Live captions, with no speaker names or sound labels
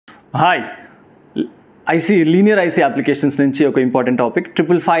Hi, linear IC applications nunchi oka important topic,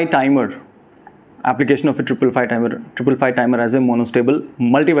 555 timer. Application of a 555 timer as a monostable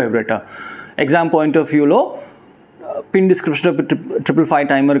multivibrator. Exam point of view lo pin description of 555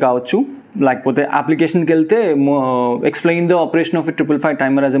 timer కావచ్చు, లేకపోతే అప్లికేషన్కి వెళ్తే explain the operation of a 555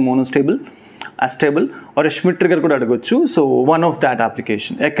 timer as a monostable, astable or a Schmidt trigger కూడా అడగొచ్చు. So one of that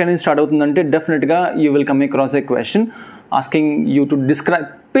application ఎక్కడి నుంచి start అవుతుందంటే డెఫినెట్గా you will come across a question asking you to describe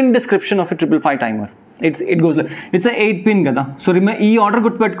pin description of a 555 timer. It goes like, it's a 8 pin కదా. So ఈ order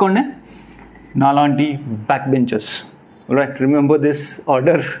గుర్తుపెట్టుకోండి, నాలాంటి back benches. Alright, remember this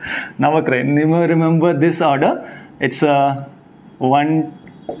order. Navakray, remember this order. It's 1,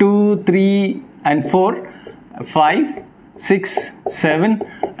 2, 3 and 4, 5, 6, 7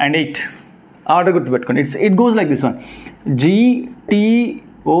 and 8. Order గుర్తుపెట్టుకోండి. It goes like this one. G, T,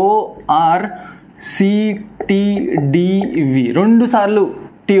 O, R, C, T, D, V. రెండు సార్లు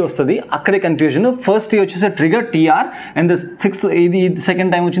T వస్తుంది, అక్కడే confusion. First T వచ్చేసి trigger TR and the sixth ఇది second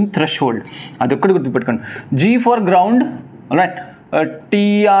time వచ్చింది thresh hold. అది ఒక్కటి గుర్తుపెట్టుకోండి. G for ground, right,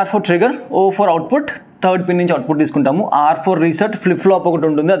 TR for trigger, O for output, third pin నుంచి అవుట్పుట్ తీసుకుంటాము. R for reset, flip flop ఒకటి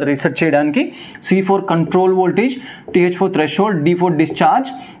ఉంటుంది అది రీసెట్ చేయడానికి. C for control voltage, TH for thresh hold, D for discharge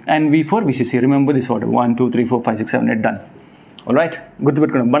and V for VCC. Remember this order 1, 2, 3, 4, 5, 6, 7, 8 done. Right,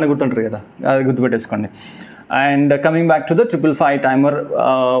 గుర్తుపెట్టుకోండి, బాగా గుర్తుంటారు కదా, అది గుర్తుపెట్టేసుకోండి. And coming back to the 555 timer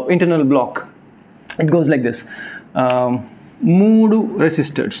internal block, it goes like this. Moodu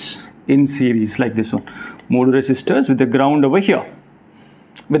resistors in series like this one. Moodu resistors with the ground over here.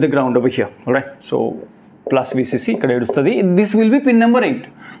 Alright, so plus VCC ikkada edustadi. This will be pin number 8.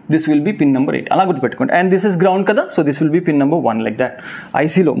 Ala guర్తుపెట్టుకోండి. And this is ground kada, so this will be pin number 1 like that.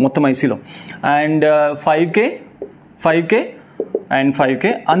 IC lo, మొత్తం IC lo. And 5K and 5K.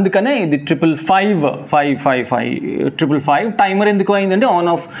 అందుకనే ఇది 555 timer ఎందుకు అయిందంటే on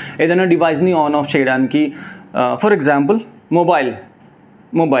off ఏదైనా డివైస్ని on off చేయడానికి. For example mobile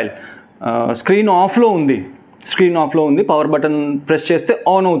screen ఆఫ్లో ఉంది, power button press చేస్తే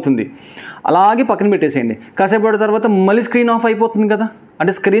ఆన్ అవుతుంది, అలాగే పక్కన పెట్టేసేయండి. కాసేపటి తర్వాత మళ్ళీ స్క్రీన్ ఆఫ్ అయిపోతుంది కదా,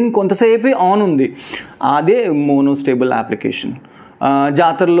 అంటే స్క్రీన్ కొంతసేపు ఆన్ ఉంది. అదే మోనోస్టేబుల్ అప్లికేషన్.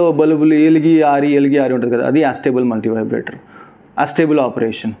 జాతరలో బల్బులు ఎలిగి ఆరి ఉంటుంది కదా, అది అస్టేబుల్ మల్టీవైబ్రేటర్, అస్టేబుల్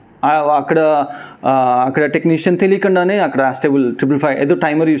ఆపరేషన్. అక్కడ టెక్నీషియన్ తెలియకుండానే అక్కడ అస్టేబుల్ 555 ఏదో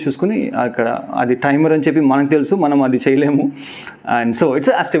టైమర్ యూస్ చేసుకుని అక్కడ అది టైమర్ అని చెప్పి మనకు తెలుసు, మనం అది చేయలేము. అండ్ సో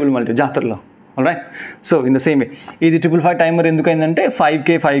ఇట్స్ అస్టేబుల్ మల్టీ జాతరలో. Alright, so in the same way ఇది 555 టైమర్ ఎందుకైందంటే 5K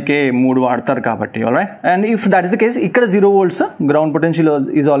 3 వాడతారు కాబట్టి. Alright, and if that is the case ఇక్కడ 0 volts, ground potential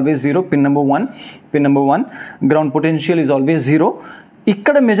is always 0. Pin number 1 ground potential is always 0.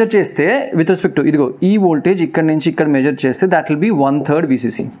 ఇక్కడ మెజర్ చేస్తే with respect to ఇదిగో ఈ voltage ఇక్కడ నుంచి ఇక్కడ మెజర్ చేస్తే that will be 1/3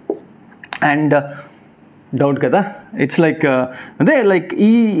 VCC. And doubt కదా, ఇట్స్ లైక్ అదే లైక్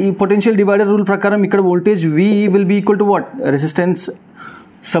ఈ పొటెన్షియల్ డివైడర్ రూల్ ప్రకారం ఇక్కడ voltage V will be equal to what, resistance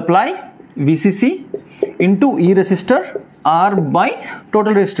supply VCC into ఈ resistor R by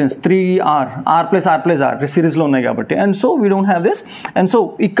total resistance 3R, R plus R సిరీస్లో ఉన్నాయి కాబట్టి. And so we don't have this. And so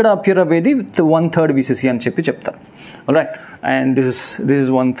ఇక్కడ appear అయ్యేది with 1/3 VCC అని చెప్పి చెప్తారు. Right, and this is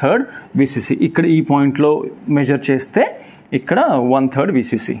 1/3 VCC. ఇక్కడ ఈ పాయింట్లో మెజర్ చేస్తే ఇక్కడ 1/3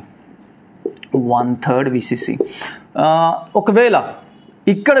 VCC. ఒకవేళ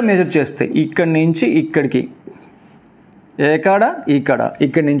ఇక్కడ మెజర్ చేస్తే ఇక్కడి నుంచి ఇక్కడికి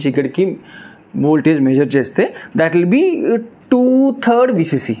ఇక్కడి నుంచి ఇక్కడికి వోల్టేజ్ మెజర్ చేస్తే దాట్ విల్ బి 2/3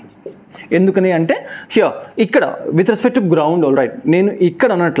 VCC. ఎందుకని అంటే హియర్ ఇక్కడ with respect to ground. All right, నేను ఇక్కడ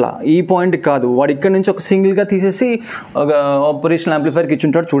అన్నట్లా ఈ పాయింట్ కాదు, వాడు ఇక్కడ నుంచి ఒక సింగిల్గా తీసేసి ఒక ఆపరేషనల్ యాంప్లిఫైర్కి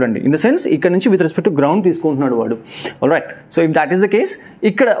ఇచ్చుంటాడు చూడండి. ఇన్ ద సెన్స్ ఇక్కడ నుంచి విత్ రెస్పెక్ట్ టు గ్రౌండ్ తీసుకుంటున్నాడు వాడు. All right, so if that is the case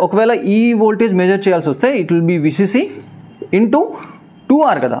ఇక్కడ ఒకవేళ ఈ వోల్టేజ్ మెజర్ చేయాల్సి వస్తే it will be VCC into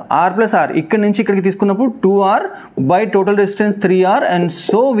 2R కదా, R ప్లస్ R ఇక్కడ నుంచి ఇక్కడికి తీసుకున్నప్పుడు 2R by total resistance 3R. And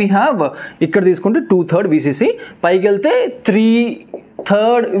so we have ఇక్కడ తీసుకుంటే 2/3 VCC. పైకి వెళ్తే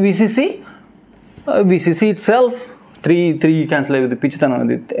 3/3 VCC ఇట్ సెల్ఫ్. 3 క్యాన్సిల్ అయ్యేది పిచ్చితనం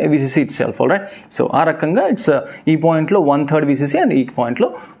అది VCC it self. All right, so ఆ రకంగా ఇట్స్ ఈ పాయింట్లో 1/3 VCC అండ్ ఈ పాయింట్లో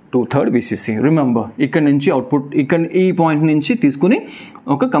 2/3 VCC. రిమెంబర్, ఇక్కడ నుంచి అవుట్పుట్ ఈ పాయింట్ నుంచి తీసుకుని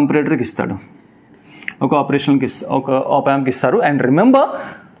ఒక కంపరేటర్కి ఇస్తాడు, ఒక ఆపరేషన్కి ఒక ఆప్ యాంప్కి ఇస్తారు. అండ్ రిమెంబర్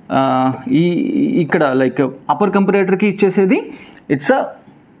ఇక్కడ like upper కంపరేటర్కి ఇచ్చేసేది it's a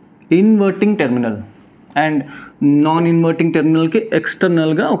inverting terminal and non inverting టెర్మినల్కి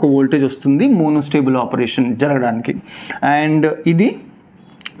ఎక్స్టర్నల్గా ఒక వోల్టేజ్ వస్తుంది మోనోస్టేబుల్ ఆపరేషన్ జరగడానికి. అండ్ ఇది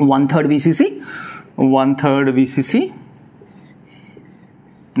 1/3 VCC.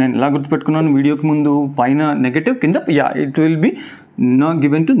 నేను ఎలా గుర్తుపెట్టుకున్నాను వీడియోకి ముందు, పైన నెగటివ్, కింద it will be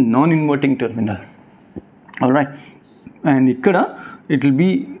given to non inverting terminal. All right, and ఇక్కడ it will be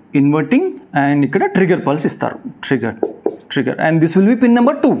inverting and ఇక్కడ ట్రిగర్ పల్స్ ఇస్తారు, trigger and this will be pin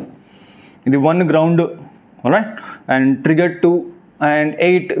number 2. ఇది 1 ground, right, and trigger 2 and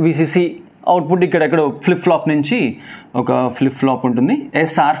 8 VCC output. ఇక్కడ flip flop నుంచి ఒక flip flop ఉంటుంది,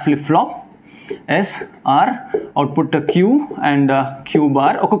 SR flip flop, SR output Q and Q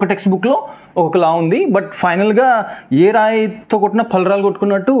bar. ఒక్కొక్క text బుక్లో ఒక్కొక్కలా ఉంది, బట్ ఫైనల్గా ఏ రాయితో కొట్టినా పలరాలు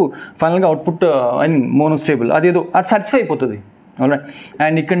కొట్టుకున్నట్టు ఫైనల్గా అవుట్పుట్ అండ్ మోనోస్టేబుల్ అది సాటిస్ఫై అయిపోతుంది. రైట్,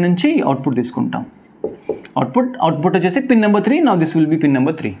 అండ్ ఇక్కడ నుంచి అవుట్పుట్ తీసుకుంటాం. అవుట్పుట్ వచ్చేసి pin number 3. Now this will be pin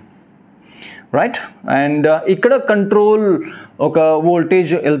number 3, right. And ఇక్కడ కంట్రోల్ ఒక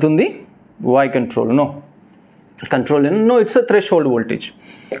వోల్టేజ్ వెళ్తుంది, Y control, no it's a threshold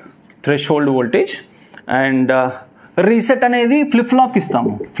voltage. And reset అనేది ఫ్లిప్ ఫ్లాప్కి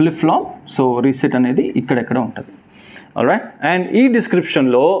ఇస్తాము, ఫ్లిప్ ఫ్లాప్. సో రీసెట్ అనేది ఇక్కడెక్కడ ఉంటుంది, ఆల్రైట్. అండ్ ఈ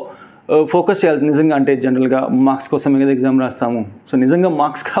డిస్క్రిప్షన్లో ఫోకస్ చేయాలి నిజంగా, అంటే జనరల్గా మార్క్స్ కోసమే కదా ఎగ్జామ్ రాస్తాము. సో నిజంగా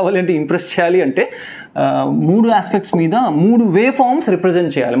మార్క్స్ కావాలి అంటే, ఇంప్రెస్ చేయాలి అంటే 3 ఆస్పెక్ట్స్ మీద 3 వే ఫార్మ్స్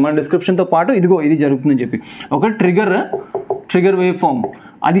రిప్రజెంట్ చేయాలి మన డిస్క్రిప్షన్తో పాటు. ఇదిగో ఇది జరుగుతుందని చెప్పి ఒక ట్రిగర్ వే ఫార్మ్,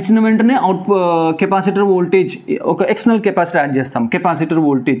 అది ఇచ్చిన వెంటనే కెపాసిటర్ వోల్టేజ్, ఒక ఎక్స్టర్నల్ కెపాసిటర్ యాడ్ చేస్తాం, capacitor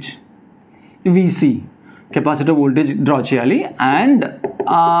voltage VC, capacitor voltage draw చేయాలి. అండ్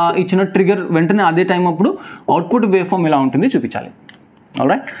ఇచ్చిన ట్రిగర్ వెంటనే అదే టైం అప్పుడు అవుట్పుట్ వేవ్ ఫామ్ ఎలా ఉంటుంది చూపించాలి,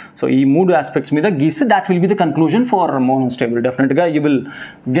 ఆల్రైట్. సో ఈ 3 ఆస్పెక్ట్స్ మీద గీస్తే that will be the conclusion for మోనోస్టేబుల్. డెఫినెట్గా you will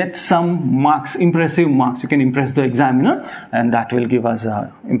get some marks, impressive marks. You can impress the examiner and that will give us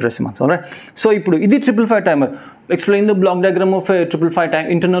impressive marks, alright. So ఇప్పుడు ఇది 555 timer. Explain the block diagram of 555 time,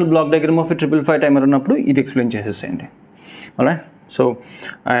 internal block diagram of 555 timer అన్నప్పుడు ఇది explain చేసేసేయండి, alright. So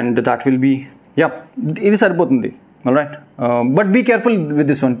and that will be, ఇది సరిపోతుంది, alright. But be careful with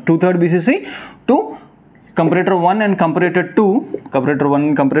this one, 2/3 BCC to comparator 1 and comparator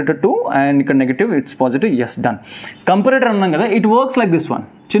 2, and ఇక్కడ negative, it's positive, yes, done. Comparator అన్నాం కదా, it works like this one.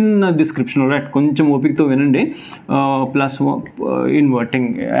 చిన్న description, right, కొంచెం ఓపికతో వినండి. Plus inverting,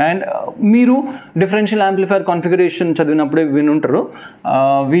 and మీరు డిఫరెన్షియల్ యాంప్లిఫైర్ కాన్ఫిగరేషన్ చదివినప్పుడే వినుంటారు.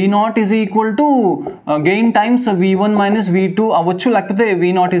 V0 is equal to gain times V1 minus V2 అవ్వచ్చు, లేకపోతే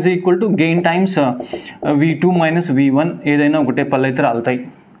V0 is equal to gain times V2 minus V1, ఏదైనా ఒకటే పళ్ళు అయితే రాలుతాయి,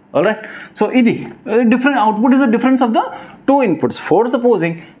 ఆల్రైట్. సో ఇది different output is the difference of the 2 inputs. For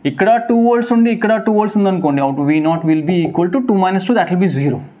supposing ఇక్కడ 2 volts ఉండి ఇక్కడ 2 volts ఉందనుకోండి, out V0 will be equal to 2 minus 2, that will be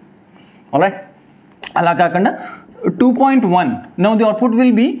 0, alright. అలా కాకుండా 2.1, now the output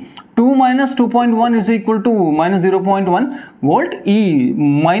will be 2 minus 2.1 is equal to minus 0.1 volt. ఈ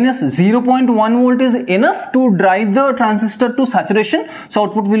minus 0.1 volt is enough to drive the transistor to saturation, so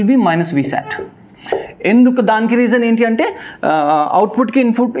output will be minus Vsat. ఎందుకు, దానికి reason ఏంటి అంటే అవుట్పుట్కి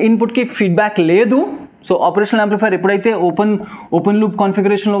ఇన్పుట్కి feedback లేదు. So operational amplifier ఎప్పుడైతే open loop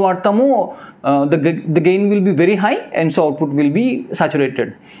కాన్ఫిగరేషన్లో వాడతామో the gain will be very high and so output will be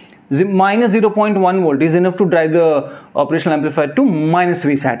saturated. minus 0.1 volt is enough to drive the operational amplifier to minus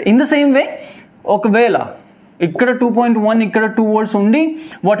Vsat. In the same way, ఒకవేళ ఇక్కడ 2.1 ఇక్కడ 2 volts ఉండి,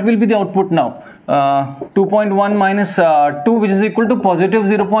 what will be the output now? 2.1 minus 2, which is equal to positive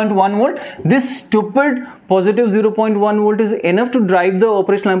 0.1 volt. This stupid positive 0.1 volt is enough to drive the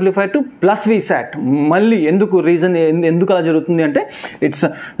operational amplifier to plus Vsat. మళ్ళీ ఎందుకు reason, ఎందుకు అలా జరుగుతుంది అంటే it's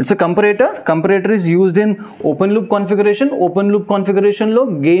a comparator is used in open loop కాన్ఫిగరేషన్లో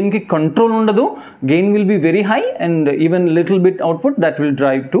గెయిన్కి control ఉండదు. Gain will be very high and even little bit output that will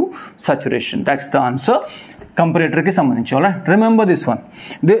drive to saturation. That's the answer కంపరేటర్కి సంబంధించి, alright. Remember this one,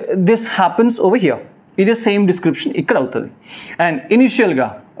 this happens over here. ఇది same description ఇక్కడ అవుతుంది. And ఇనిషియల్గా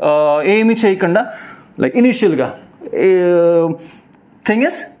ఏమి చేయకుండా, like ఇనిషియల్గా thing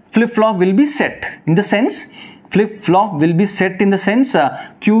is flip flop will be set in the sense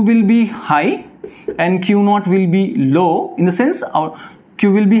Q will be high and Q0 will be low, in the sense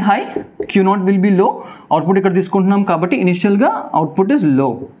Q will be high, Q0 will be low. Output ఇక్కడ తీసుకుంటున్నాం కాబట్టి ఇనిషియల్గా output is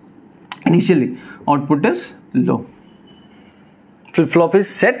low, flip flop is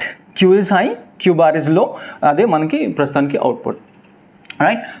set, Q is high, Q bar is low. అదే మనకి ప్రస్తుతానికి output,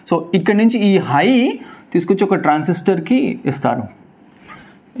 right. So ఇక్కడ నుంచి ఈ హై తీసుకొచ్చి ఒక ట్రాన్సిస్టర్కి ఇస్తారు.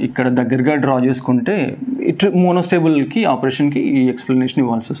 ఇక్కడ దగ్గరగా డ్రా చేసుకుంటే మోనోస్టేబుల్కి ఆపరేషన్కి ఈ ఎక్స్ప్లెనేషన్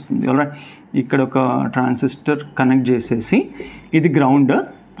ఇవ్వాల్సి వస్తుంది, ఆల్రైట్. ఇక్కడ ఒక ట్రాన్సిస్టర్ కనెక్ట్ చేసేసి, ఇది గ్రౌండ్,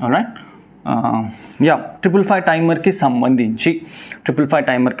 ఆల్రైట్. 555 టైమర్కి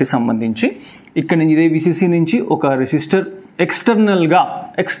సంబంధించి ఇక్కడ నుంచి ఇదే VCC నుంచి ఒక రెసిస్టర్ ఎక్స్టర్నల్గా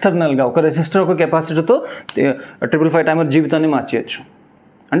ఒక రెసిస్టర్ ఒక కెపాసిటర్తో 555 టైమర్ జీవితాన్ని మార్చేయచ్చు.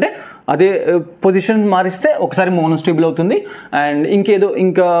 అంటే అదే పొజిషన్ మారిస్తే ఒకసారి మోనోస్టేబుల్ అవుతుంది, అండ్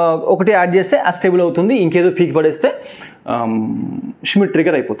ఇంకా ఒకటి యాడ్ చేస్తే అస్టేబుల్ అవుతుంది, ఇంకేదో పీక్ పడేస్తే షిమిట్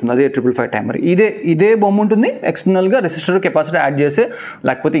ట్రిగర్ అయిపోతుంది. అదే 555 టైమర్. ఇదే బొమ్మ ఉంటుంది, ఎక్స్టర్నల్గా రెసిస్టర్ కెపాసిటర్ యాడ్ చేస్తే,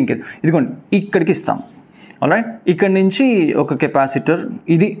 లేకపోతే ఇంకేది. ఇదిగోండి ఇక్కడికి ఇస్తాం. ఆల్రైట్, ఇక్కడ నుంచి ఒక కెపాసిటర్,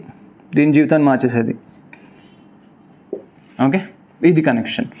 ఇది దీని జీవితాన్ని మార్చేసేది. ఓకే, ఇది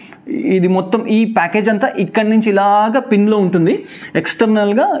కనెక్షన్. ఇది మొత్తం ఈ ప్యాకేజ్ అంతా ఇక్కడి నుంచి ఇలాగా పిన్లో ఉంటుంది.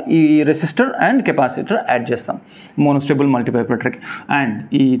 ఎక్స్టర్నల్గా ఈ రెసిస్టర్ అండ్ కెపాసిటర్ యాడ్ చేస్తాం మోనోస్టేబుల్ మల్టీవైబ్రేటర్కి. అండ్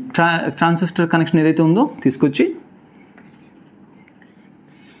ఈ ట్రాన్సిస్టర్ కనెక్షన్ ఏదైతే ఉందో తీసుకొచ్చి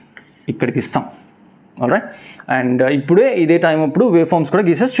ఇక్కడికి ఇస్తాం. ఆల్రైట్, అండ్ ఇప్పుడే ఇదే టైం అప్పుడు వేవ్ ఫార్మ్స్ కూడా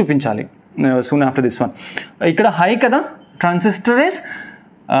గీసేసి చూపించాలి సూన్ ఆఫ్టర్ దిస్ వన్. ఇక్కడ హై కదా, transistor is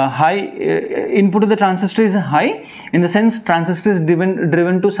high, input of the transistor is high, in the sense transistor is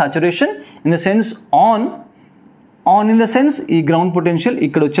driven to saturation, in the sense on in the sense ఈ ground potential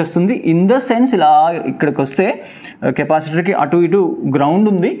ఇక్కడ వచ్చేస్తుంది. In the sense ఇలా ఇక్కడికి వస్తే కెపాసిటర్కి అటు ఇటు గ్రౌండ్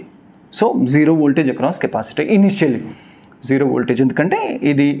ఉంది. So 0 voltage across capacitor initially, 0 voltage. ఎందుకంటే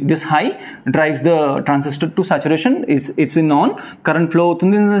ఇది this high drives the transistor to saturation, it's in on, current flow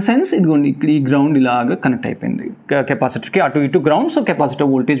అవుతుంది. ఇన్ ద సెన్స్ ఇదిగోండి ఇక్కడ ఈ గ్రౌండ్ ఇలాగా కనెక్ట్ అయిపోయింది కెపాసిటర్కి అటు ఇటు ground. So capacitor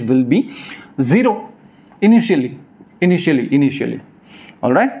voltage will be 0 initially.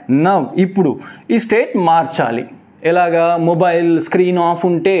 Alright, now ఇప్పుడు ఈ స్టేట్ మార్చాలి. ఎలాగా, మొబైల్ స్క్రీన్ ఆఫ్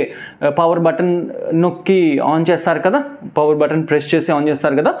ఉంటే పవర్ బటన్ నొక్కి ఆన్ చేస్తారు కదా, పవర్ బటన్ ప్రెస్ చేసి ఆన్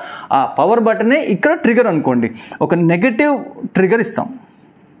చేస్తారు కదా, ఆ పవర్ బటనే ఇక్కడ ట్రిగర్ అనుకోండి. ఒక నెగటివ్ ట్రిగర్ ఇస్తాం.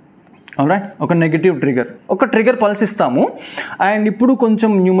 ఆల్రైట్, ఒక నెగటివ్ ట్రిగర్ పల్స్ ఇస్తాము. అండ్ ఇప్పుడు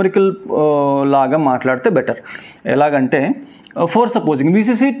కొంచెం న్యూమరికల్ లాగా మాట్లాడితే బెటర్. ఎలాగంటే ఫర్ సపోజింగ్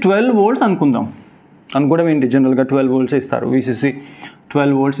VCC 12 volts అనుకోవడం ఏంటి, జనరల్గా 12 volts ఇస్తారు, VCC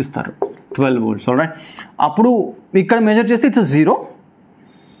 12 volts ఇస్తారు, 12 volts. ఆల్రైట్, అప్పుడు ఇక్కడ మెజర్ చేస్తే ఇట్స్ 0,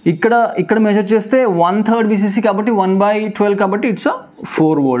 ఇక్కడ మెజర్ చేస్తే 1/3 VCC కాబట్టి 1/12 కాబట్టి it's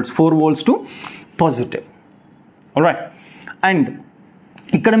 4 volts to positive. Alright, and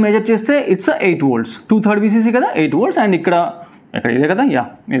ఇక్కడ మెజర్ చేస్తే ఇట్స్ 8 volts, 2/3 VCC కదా, 8 volts. అండ్ ఇక్కడ ఇదే కదా,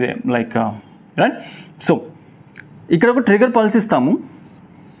 ఇదే లైక్ రైట్. సో ఇక్కడ ఒక ట్రిగర్ పల్స్ ఇస్తాము.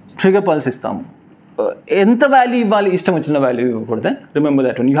 ఎంత వాల్యూ ఇవ్వాలి, ఇష్టం వచ్చిన వాల్యూ ఇవ్వకూడదు. Remember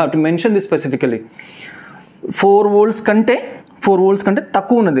that one, you have to mention this specifically. 4 volts కంటే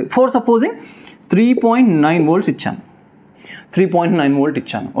తక్కువ ఉన్నది. ఫర్ సపోజింగ్ 3.9 volts ఇచ్చాను, 3.9 volt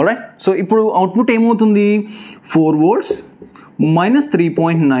ఇచ్చాను. ఆల్రైట్, సో ఇప్పుడు అవుట్పుట్ ఏమవుతుంది, 4 volts minus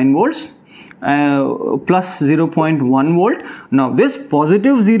 3.9 volts plus 0.1 volt. Now this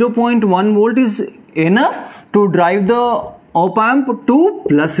positive 0.1 volt is enough to drive the op amp to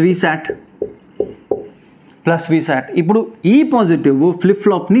plus VSAT. ఇప్పుడు ఈ positive flip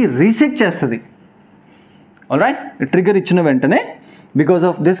ఫ్లాప్ని reset చేస్తుంది. ఆల్రైట్, ట్రిగర్ ఇచ్చిన వెంటనే because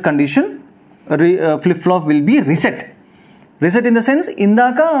of this condition flip flop will be reset in the sense,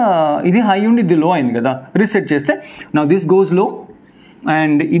 ఇందాక ఇది high ఉండి ఇది లో అయింది కదా, రీసెట్ చేస్తే నౌ దిస్ గోస్ లో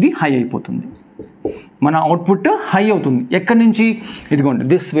అండ్ ఇది హై అయిపోతుంది. మన అవుట్పుట్ హై అవుతుంది. ఎక్కడి నుంచి, ఇదిగోండి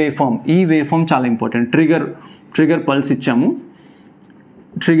దిస్ వేవ్ ఫామ్, ఈ వేవ్ ఫామ్ చాలా ఇంపార్టెంట్. ట్రిగర్ పల్స్ ఇచ్చాము.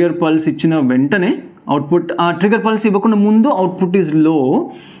 ట్రిగర్ పల్స్ ఇచ్చిన వెంటనే అవుట్పుట్, ట్రిగర్ పల్స్ ఇవ్వకుండా ముందు output is low.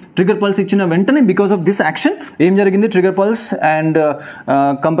 Trigger pulse ఇచ్చిన వెంటనే బికాస్ ఆఫ్ దిస్ యాక్షన్ ఏం జరిగింది, trigger pulse and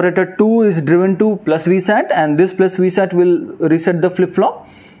comparator 2 is driven to plus VSAT and this plus VSAT will reset the flip flop.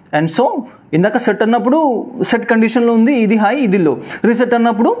 And so ఇందాక set అన్నప్పుడు set కండిషన్లో ఉంది, ఇది high ఇది లో. రీసెట్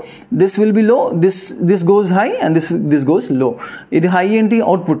అన్నప్పుడు దిస్ విల్ బి లో, this goes high and this goes లో. ఇది హై ఏంటి,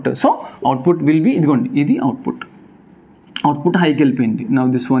 output. So output will be, ఇదిగోండి ఇది అవుట్పుట్ హైకి వెళ్ళిపోయింది. Now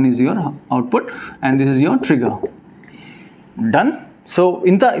this one is your output and this is your trigger. Done. So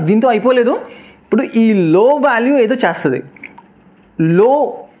దీంతో అయిపోలేదు. ఇప్పుడు ఈ లో వాల్యూ ఏదో చేస్తుంది,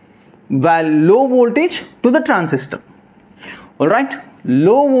 లో voltage to the transistor. Alright,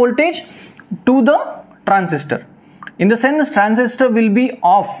 low voltage to the transistor, in the sense transistor will be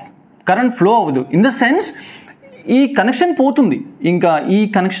off, current flow avadu, in the sense ఈ connection పోతుంది, ఇంకా ఈ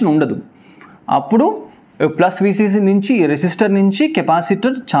కనెక్షన్ ఉండదు. అప్పుడు ప్లస్ VCC నుంచి రెసిస్టర్ నుంచి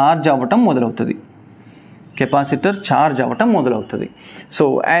కెపాసిటర్ ఛార్జ్ అవ్వటం మొదలవుతుంది. So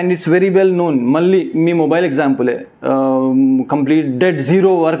and it's very well known. మళ్ళీ మీ మొబైల్ ఎగ్జాంపులే, కంప్లీట్ డెడ్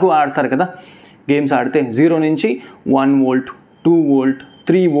 0 వరకు ఆడతారు కదా గేమ్స్ ఆడితే, 0 నుంచి 1 volt 2 volt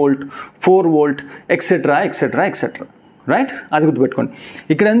 3 volt 4 volt etcetera. Right, అది గుర్తుపెట్టుకోండి.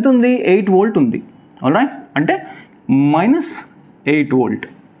 ఇక్కడ ఎంత ఉంది, 8 volt ఉంది. ఆల్రైట్, అంటే -8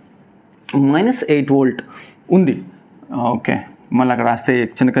 volt ఉంది. ఓకే, మళ్ళీ అక్కడ రాస్తే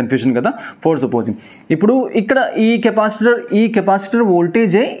చిన్న కన్ఫ్యూజన్ కదా. ఫర్ సపోజింగ్ ఇప్పుడు ఇక్కడ ఈ కెపాసిటర్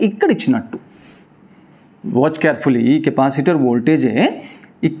వోల్టేజే ఇక్కడ ఇచ్చినట్టు, వాచ్ కేర్ఫుల్లీ, ఈ కెపాసిటర్ వోల్టేజే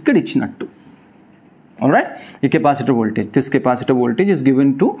ఇక్కడ ఇచ్చినట్టు. alright, ఈ capacitor voltage, this capacitor voltage is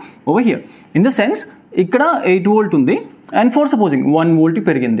given to over here. In the sense ఇక్కడ 8 వోల్ట్ ఉంది అండ్ ఫర్ సపోజింగ్ 1 వోల్ట్కి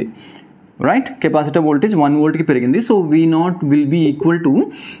పెరిగింది, రైట్, కెపాసిటర్ వోల్టేజ్ 1 వోల్ట్కి పెరిగింది. So V0 will be equal to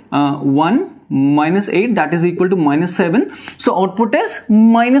 1 minus 8, that is equal to minus 7. So output is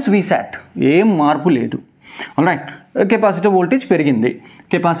minus Vsat, ఏం మార్పు లేదు. alright, capacitor voltage పెరిగింది,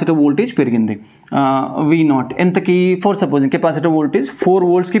 capacitor voltage పెరిగింది, V0 ఎంతకి, ఫర్ సపోజింగ్ కెపాసిటర్ వోల్టేజ్ 4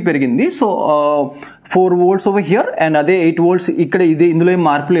 voltsకి పెరిగింది. So 4 volts over here and అదే 8 volts ఇక్కడ, ఇందులో ఏం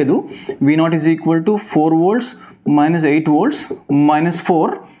మార్పు లేదు. V0 is equal to 4 volts minus 8 volts minus 4,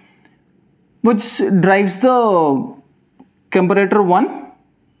 which drives the comparator 1,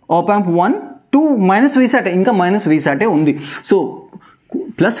 op amp 1 to minus Vsat, ఇంకా మైనస్ Vsat ఉంది. సో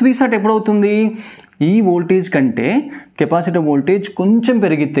ప్లస్ Vsat ఎప్పుడవుతుంది, ఈ వోల్టేజ్ కంటే కెపాసిటర్ వోల్టేజ్ కొంచెం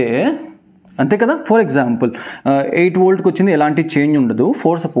పెరిగితే, అంతే కదా. ఫర్ ఎగ్జాంపుల్ 8 వోల్ట్కి వచ్చింది, ఎలాంటి చేంజ్ ఉండదు.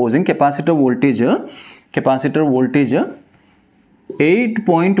 For supposing capacitor voltage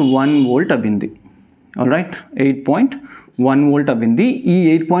 8.1 volt అవ్వింది, alright, 8.1 volt అవ్వింది. ఈ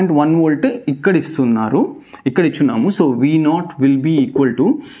 8.1 వోల్ట్ ఇక్కడ ఇస్తున్నారు, ఇక్కడ ఇచ్చున్నాము. So V0 will be equal to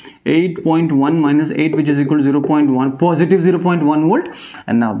 8.1 minus 8, which is equal to 0.1, positive 0.1 volt.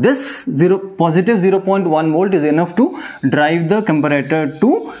 And now this positive 0.1 volt is enough to drive the comparator to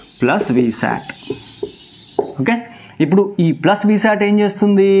plus Vsat. Okay, ఇప్పుడు ఈ plus Vsat ఏం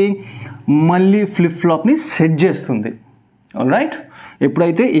చేస్తుంది, మళ్ళీ flip ఫ్లాప్ని set చేస్తుంది. Alright,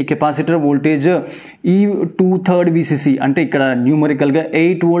 ఎప్పుడైతే ఈ capacitor voltage ఈ 2/3 VCC అంటే ఇక్కడ న్యూమరికల్గా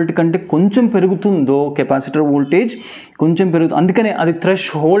 8 వోల్ట్ కంటే కొంచెం పెరుగుతుందో, కెపాసిటర్ వోల్టేజ్ కొంచెం పెరుగుతుంది, అందుకనే అది థ్రెష్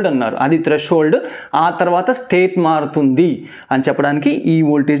హోల్డ్ అన్నారు. అది థ్రెష్ హోల్డ్, ఆ తర్వాత స్టేట్ మారుతుంది అని చెప్పడానికి ఈ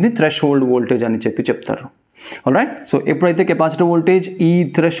వోల్టేజ్ని థ్రెష్ హోల్డ్ వోల్టేజ్ అని చెప్తారు. ఆల్రైట్, సో ఎప్పుడైతే కెపాసిటర్ వోల్టేజ్ ఈ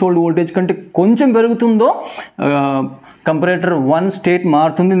థ్రెష్ హోల్డ్ వోల్టేజ్ కంటే కొంచెం పెరుగుతుందో, కంపరేటర్ 1 స్టేట్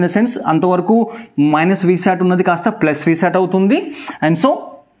మారుతుంది. ఇన్ ద సెన్స్ అంతవరకు మైనస్ Vsat ఉన్నది కాస్త ప్లస్ Vsat అవుతుంది. And so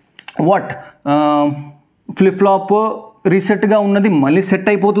what, flip flop రీసెట్గా ఉన్నది మళ్ళీ సెట్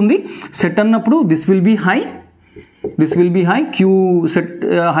అయిపోతుంది. సెట్ అన్నప్పుడు this will be high, queue set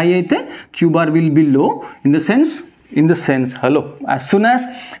high అయితే క్యూ బార్ విల్ బీ లో. In the sense hello, as soon as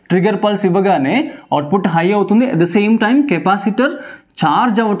trigger pulse ఇవ్వగానే అవుట్పుట్ హై అవుతుంది. At the same time capacitor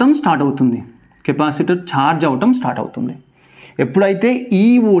charge అవ్వటం start అవుతుంది, ఎప్పుడైతే ఈ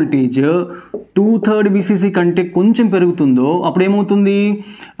వోల్టేజ్ 2/3 VCC కంటే కొంచెం పెరుగుతుందో అప్పుడు ఏమవుతుంది,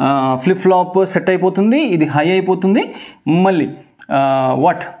 ఫ్లిప్ ఫ్లాప్ సెట్ అయిపోతుంది, ఇది హై అయిపోతుంది, మళ్ళీ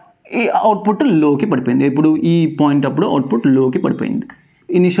వాట్, ఈ అవుట్పుట్ లోకి పడిపోయింది. ఇప్పుడు ఈ పాయింట్ అప్పుడు అవుట్పుట్ లోకి పడిపోయింది,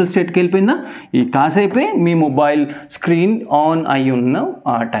 ఇనిషియల్ స్టేట్కి వెళ్ళిపోయిందా. ఈ కాసేపే మీ మొబైల్ స్క్రీన్ ఆన్ అయి ఉన్న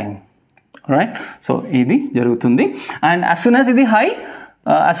ఆ టైం, రైట్. సో ఇది జరుగుతుంది. అండ్ యాజ్ సూన్ యాజ్ ఇది high,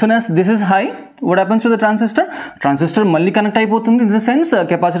 as soon as this is high, what happens to the transistor మళ్ళీ కనెక్ట్ అయిపోతుంది. ఇన్ ద సెన్స్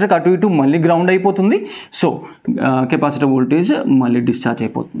కెపాసిటర్ అటు ఇటు మళ్ళీ గ్రౌండ్ అయిపోతుంది. సో కెపాసిటర్ వోల్టేజ్ మళ్ళీ డిశ్చార్జ్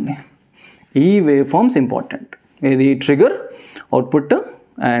అయిపోతుంది. ఈ వేవ్ ఫార్మ్స్ ఇంపార్టెంట్, ఇది trigger, output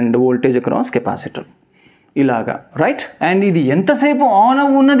and voltage across capacitor ఇలాగా, రైట్. అండ్ ఇది ఎంతసేపు ఆన్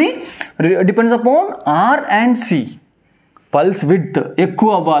ఉన్నది depends upon are and C, pulse width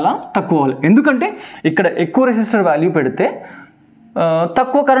ఎక్కువ అవ్వాలా తక్కువ అవ్వాలి. ఎందుకంటే ఇక్కడ ఎక్కువ రెసిస్టర్ వాల్యూ పెడితే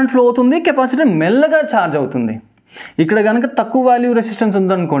తక్కువ కరెంట్ ఫ్లో అవుతుంది, కెపాసిటర్ మెల్లగా ఛార్జ్ అవుతుంది. ఇక్కడ కనుక తక్కువ వాల్యూ రెసిస్టెన్స్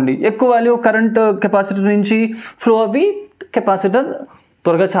ఉందనుకోండి, ఎక్కువ వాల్యూ కరెంట్ కెపాసిటర్ నుంచి ఫ్లో అవి కెపాసిటర్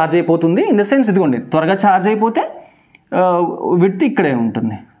త్వరగా ఛార్జ్ అయిపోతుంది. ఇన్ ద సెన్స్ ఇదిగోండి, త్వరగా ఛార్జ్ అయిపోతే విడ్త్ ఇక్కడే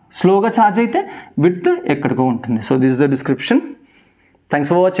ఉంటుంది, స్లోగా ఛార్జ్ అయితే విడ్త్ ఎక్కడికో ఉంటుంది. So this is the description.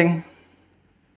 Thanks for watching.